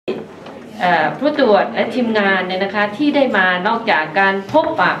ผู้ตรวจและทีมงานเนี่ยนะคะที่ได้มานอกจากการพบ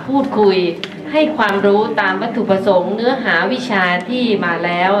ปะพูดคุยให้ความรู้ตามวัตถุประสงค์เนื้อหาวิชาที่มาแ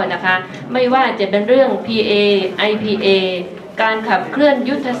ล้วนะคะไม่ว่าจะเป็นเรื่อง PA IPA การขับเคลื่อน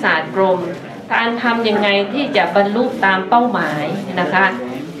ยุทธศาสตร์กรมการทำยังไงที่จะบรรลุตามเป้าหมายนะคะ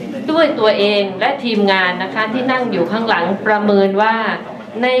ด้วยตัวเองและทีมงานนะคะที่นั่งอยู่ข้างหลังประเมินว่า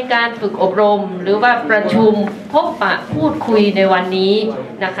ในการฝึกอบรมหรือว่าประชุมพบปะพูดคุยในวันนี้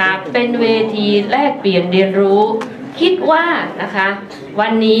นะคะเป็นเวทีแลกเปลี่ยนเรียนรู้คิดว่านะคะวั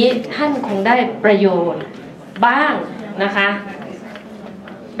นนี้ท่านคงได้ประโยชน์บ้างนะคะ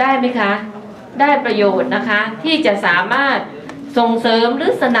ได้ไหมคะได้ประโยชน์นะคะที่จะสามารถส่งเสริมหรื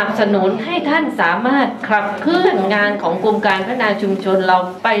อสนับสนุนให้ท่านสามารถขับเคลื่อนงานของกรมการพัฒนาชุมชนเรา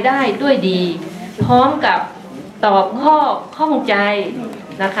ไปได้ด้วยดีพร้อมกับตอบข้อข้องใจ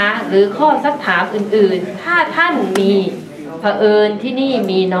นะคะหรือข้อซักถามอื่นๆถ้าท่านมีเผอิญที่นี่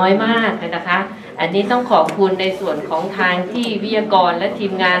มีน้อยมากนะคะอันนี้ต้องขอบคุณในส่วนของทางที่วิทยากรและที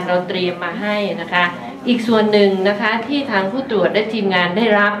มงานเราเตรียมมาให้นะคะอีกส่วนหนึ่งนะคะที่ทางผู้ตรวจและทีมงานได้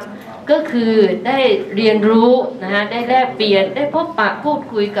รับก็คือได้เรียนรู้นะคะได้แลกเปลี่ยนได้พบปะพูด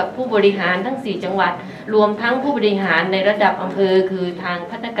คุยกับผู้บริหารทั้ง4จังหวัดรวมทั้งผู้บริหารในระดับอำเภอคือทาง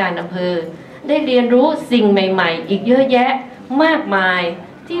พัฒนาการอำเภอได้เรียนรู้สิ่งใหม่ๆอีกเยอะแยะมากมาย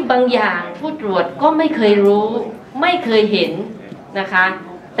ที่บางอย่างผู้ตรวจก็ไม่เคยรู้ไม่เคยเห็นนะคะ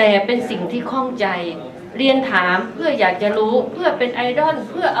แต่เป็นสิ่งที่ข้องใจเรียนถามเพื่ออยากจะรู้เพื่อเป็นไอดอล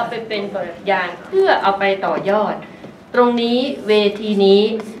เพื่อเอาไปเป็นแบบอย่างเพื่อเอาไปต่อยอดตรงนี้เวทีนี้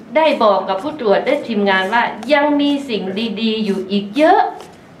ได้บอกกับผู้ตรวจได้ทีมงานว่ายังมีสิ่งดีๆอยู่อีกเยอะ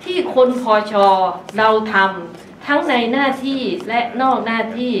ที่คนพช.เราทำทั้งในหน้าที่และนอกหน้า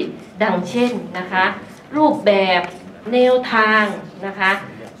ที่ดังเช่นนะคะรูปแบบแนวทางนะคะ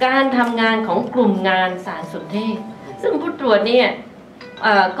การทำงานของกลุ่มงานสารสนเทศซึ่งผู้ตรวจเนี่ย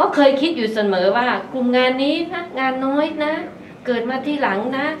ก็เคยคิดอยู่เสมอว่ากลุ่มงานนี้นะงานน้อยนะเกิดมาที่หลัง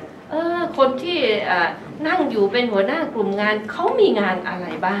นะคนที่นั่งอยู่เป็นหัวหน้ากลุ่มงานเขามีงานอะไร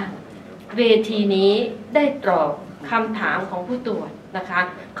บ้างเวทีนี้ได้ตอบคำถามของผู้ตรวจนะคะ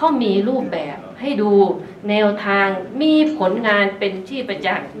เขามีรูปแบบให้ดูแนวทางมีผลงานเป็นที่ประ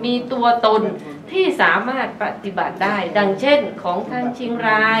จักษ์มีตัวตนที่สามารถปฏิบัติได้ดังเช่นของทางเชียงร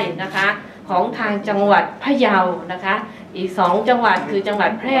ายนะคะของทางจังหวัดพะเยานะคะอีก2จังหวัดคือจังหวั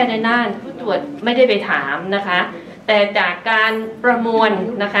ดแพร่และน่านผู้ตรวจไม่ได้ไปถามนะคะแต่จากการประมวล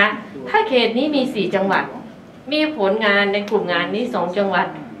นะคะถ้าเขตนี้มี4จังหวัดมีผลงานในกลุ่มงานนี้2จังหวัด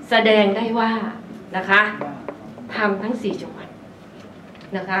แสดงได้ว่านะคะทำทั้ง4จังหวัด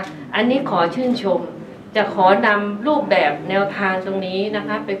นะคะอันนี้ขอชื่นชมจะขอนำรูปแบบแนวทางตรงนี้นะค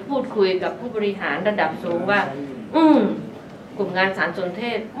ะไปพูดคุยกับผู้บริหารระดับสูงว่ากลุ่มงานสารสนเท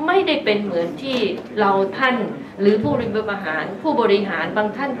ศไม่ได้เป็นเหมือนที่เราท่านหรือผู้บริหารบาง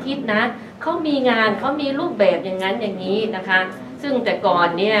ท่านคิดนะเขามีงานเขามีรูปแบบอย่างนั้นอย่างนี้นะคะซึ่งแต่ก่อน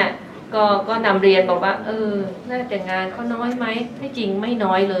เนี่ยก็นำเรียนบอกว่าน่าจะงานเขาน้อยไหมที่จริงไม่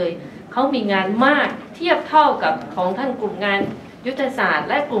น้อยเลยเขามีงานมากเทียบเท่ากับของท่านกลุ่มงานยุทธศาสตร์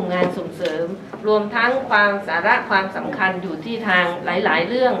และกลุ่มงานส่งเสริมรวมทั้งความสาระความสำคัญอยู่ที่ทางหลายๆ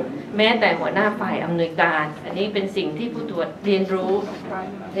เรื่องแม้แต่หัวหน้าฝ่ายอำนวยการอันนี้เป็นสิ่งที่ผู้ตรวจเรียนรู้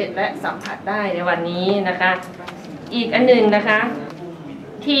และสัมผัสได้ในวันนี้นะคะอีกอันหนึ่งนะคะ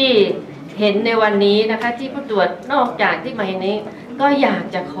ที่เห็นในวันนี้นะคะที่ผู้ตรวจนอกจากที่มาเห็นนี้ก็อยาก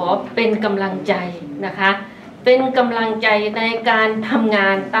จะขอเป็นกำลังใจนะคะเป็นกำลังใจในการทำงา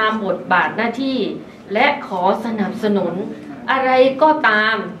นตามบทบาทหน้าที่และขอสนับสนุนอะไรก็ตา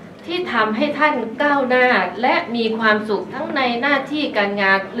มที่ทำให้ท่านก้าวหน้าและมีความสุขทั้งในหน้าที่การง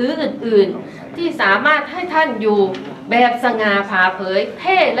านหรืออื่นๆที่สามารถให้ท่านอยู่แบบสง่าผ่าเผยเ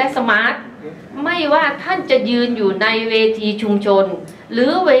ท่และสมาร์ทไม่ว่าท่านจะยืนอยู่ในเวทีชุมชนหรื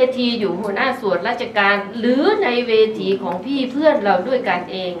อเวทีอยู่หัวหน้าส่วนราชการหรือในเวทีของพี่เพื่อนเราด้วยกัน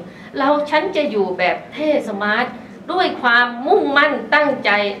เองฉันจะอยู่แบบเท่สมาร์ทด้วยความมุ่งมั่นตั้งใ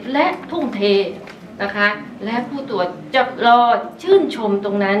จและทุ่มเทนะคะและผู้ตรวจจะรอชื่นชมต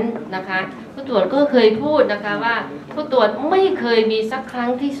รงนั้นนะคะผู้ตรวจก็เคยพูดนะคะว่าผู้ตรวจไม่เคยมีสักครั้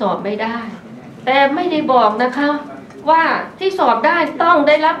งที่สอบไม่ได้แต่ไม่ได้บอกนะคะว่าที่สอบได้ต้องไ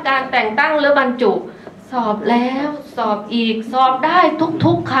ด้รับการแต่งตั้งหรือบรรจุสอบแล้วสอบอีกสอบได้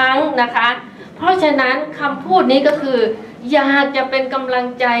ทุกๆครั้งนะคะเพราะฉะนั้นคำพูดนี้ก็คืออยากจะเป็นกำลัง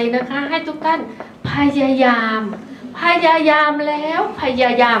ใจนะคะให้ทุกท่านพยายามแล้วพย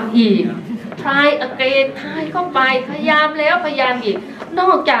ายามอีกtry again try เข้าไปพยายามแล้วพยายามอีกน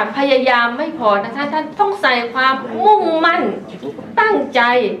อกจากพยายามไม่พอนะคะท่านต้องใส่ความมุ่งมั่นตั้งใจ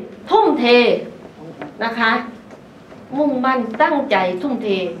ทุ่มเทนะคะมุ่งมั่นตั้งใจทุ่มเท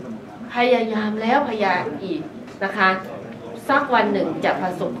พยายามแล้วพยายามอีกนะคะ สักวันหนึ่งจะปร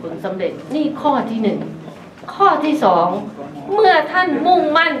ะสบผลสำเร็จนี่ข้อที่หนึ่งข้อที่สองเมื่อท่านมุ่ง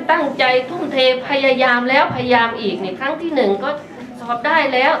มั่นตั้งใจทุ่มเทพยายามแล้วพยายามอีกในครั้งที่หนึ่งก็สอบได้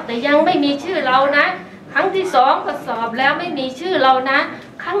แล้วแต่ยังไม่มีชื่อเรานะครั้งที่สองก็สอบแล้วไม่มีชื่อเรานะ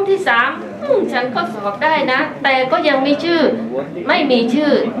ครั้งที่สามฉันก็สอบได้นะแต่ก็ยังไม่มีชื่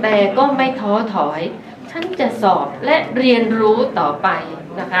อแต่ก็ไม่ท้อถอยฉันจะสอบและเรียนรู้ต่อไป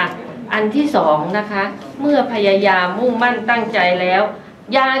นะคะอันที่สองนะคะเมื่อพยายามมุ่งมั่นตั้งใจแล้ว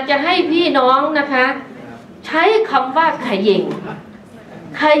อยากจะให้พี่น้องนะคะใช้คำว่าข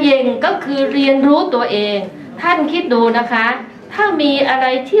ย่งก็คือเรียนรู้ตัวเองท่านคิดดูนะคะถ้ามีอะไร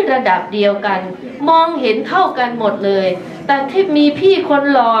ที่ระดับเดียวกันมองเห็นเท่ากันหมดเลยแต่ที่มีพี่คน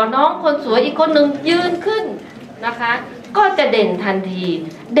หล่อน้องคนสวยอีกคนหนึ่งยืนขึ้นนะคะก็จะเด่นทันที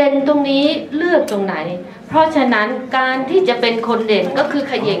เด่นตรงนี้เลือกตรงไหนเพราะฉะนั้นการที่จะเป็นคนเด่นก็คือ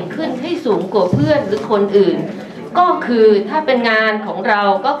ขย่งขึ้นให้สูงกว่าเพื่อนหรือคนอื่นก็คือถ้าเป็นงานของเรา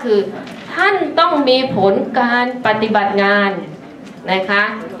ก็คือท่านต้องมีผลการปฏิบัติงานนะคะ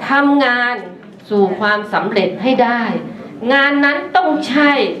ทำงานสู่ความสำเร็จให้ได้งานนั้นต้องใ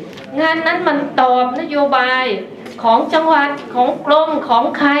ช่งานนั้นมันตอบนโยบายของจังหวัดของกรมของ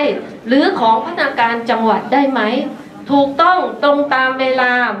ใครหรือของพนักงานจังหวัดได้ไหมถูกต้องตรงตามเวล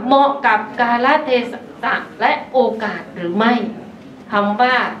าเหมาะกับกาลเทศะและโอกาสหรือไม่คำ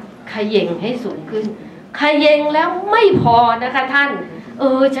ว่าขย่งให้สูงขึ้นขย่งแล้วไม่พอนะคะท่าน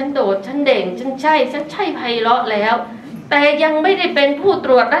ฉันโดดฉันเด่งฉันใช่ไพเราะแล้วแต่ยังไม่ได้เป็นผู้ต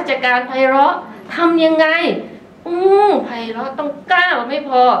รวจราชการไพเราะทำยังไงไพเราะต้องก้าวไม่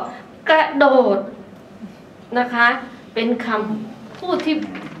พอกระโดดนะคะเป็นคำพูด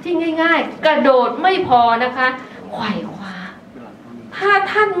ที่ง่ายๆกระโดดไม่พอนะคะไขว่คว้าถ้า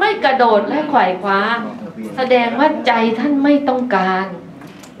ท่านไม่กระโดดและไขว่คว้าแสดงว่าใจท่านไม่ต้องการ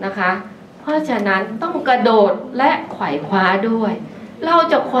นะคะเพราะฉะนั้นต้องกระโดดและไขว่คว้าด้วยเรา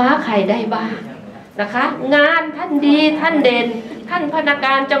จะคว้าใครได้บ้างนะคะงานท่านดีท่านเด่นท่านพนักง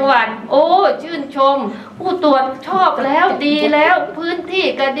านจังหวัดชื่นชมผู้ตรวจชอบแล้วดีแล้วพื้นที่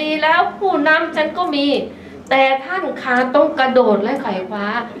ก็ดีแล้วผู้นำฉันก็มีแต่ท่านขาต้องกระโดดและไขว่คว้า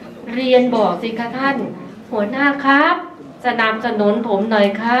เรียนบอกสิคะท่านหัวหน้าครับสนับสนุนผมหน่อย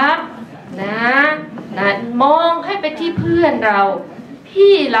ครับนะมองให้ไปที่เพื่อนเรา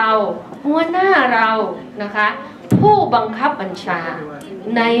พี่เราหัวหน้าเรานะคะผู้บังคับบัญชา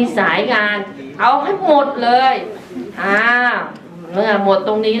ในสายงานเอาให้หมดเลยเมื่อหมดต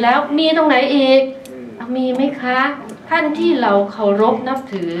รงนี้แล้วมีตรงไหนอีกมีไหมคะท่านที่เราเคารพนับ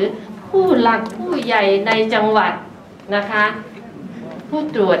ถือผู้หลักผู้ใหญ่ในจังหวัดนะคะผู้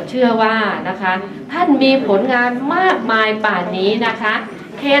ตรวจเชื่อว่านะคะท่านมีผลงานมากมายป่านนี้นะคะ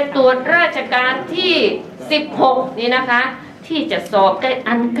เขตตรวจราชการที่16นี่นะคะที่จะสอบ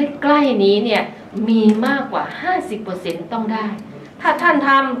อันใกล้ๆนี้เนี่ยมีมากกว่า 50% ต้องได้ถ้าท่านท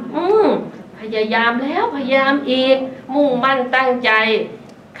ำพยายามแล้วพยายามอีกมุ่งมั่นตั้งใจ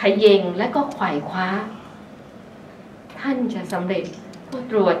ขย่งและก็ไขว่คว้าท่านจะสำเร็จผู้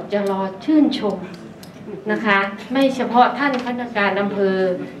ตรวจจะรอชื่นชมนะคะไม่เฉพาะท่านพนักงานอำเภอ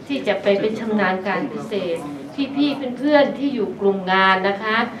ที่จะไปเป็นชำนาญการพิเศษพี่ๆเพื่อนๆที่อยู่กลุ่มงานนะค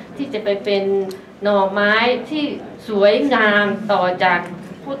ะที่จะไปเป็นหน่อไม้ที่สวยงามต่อจาก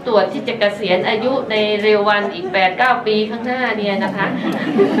ผู้ตรวจที่จะเกษียณอายุในเร็ววันอีก 8-9 ปีข้างหน้าเนี่ยนะคะ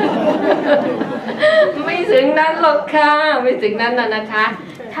ไม่ถึงนั้นหรอกค่ะไม่ถึงนั้นนะคะ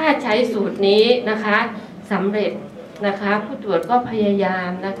ถ้าใช้สูตรนี้นะคะสำเร็จนะคะผู้ตรวจก็พยายาม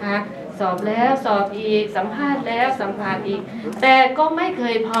นะคะสอบแล้วสอบอีกสัมภาษณ์แล้วสัมภาษณ์อีกแต่ก็ไม่เค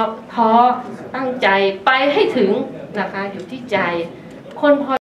ยท้อตั้งใจไปให้ถึงนะคะอยู่ที่ใจคนพอ